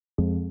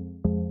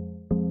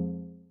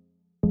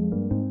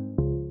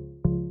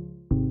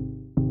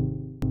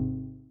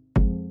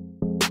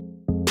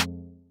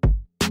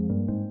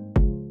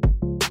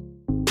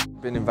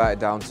Been invited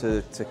down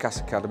to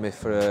Castleford Academy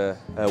for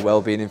a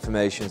wellbeing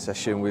information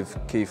session with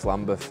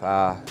Lambeth,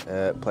 our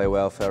player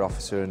welfare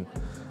officer, and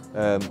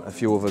a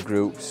few other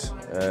groups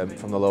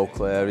from the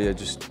local area,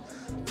 just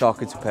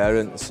talking to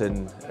parents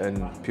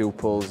and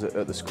pupils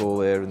at the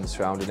school here and the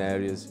surrounding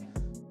areas.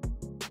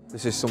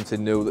 This is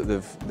something new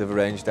that they've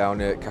arranged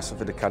down here at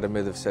Castleford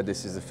Academy. They've said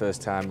this is the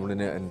first time running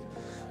it, and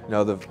you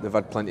know they've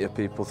had plenty of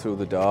people through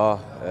the door.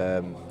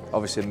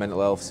 Obviously mental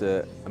health's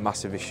a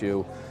massive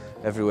issue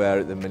everywhere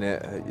at the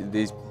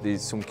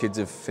minute. Some kids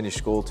have finished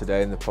school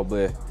today and they're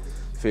probably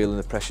feeling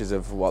the pressures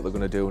of what they're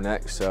going to do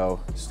next, so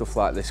stuff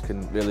like this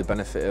can really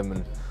benefit them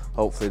and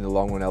hopefully in the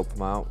long run help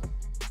them out.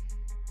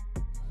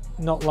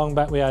 Not long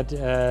back we had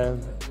a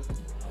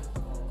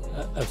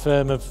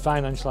firm of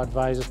financial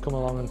advisors come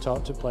along and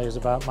talk to players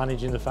about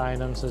managing the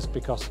finances,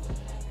 because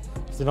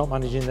if they're not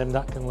managing them,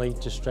 that can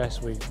lead to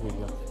stress. We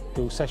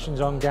do sessions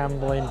on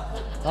gambling,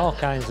 all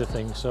kinds of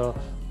things, so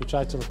we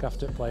try to look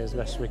after players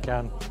best we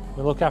can.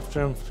 We look after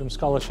them from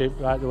scholarship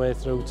right the way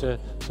through to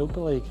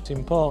Super League. It's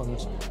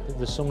important that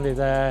there's somebody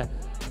there,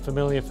 a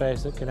familiar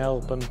face that can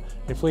help, and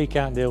if we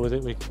can't deal with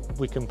it,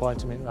 we can point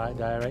them in the right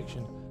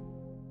direction.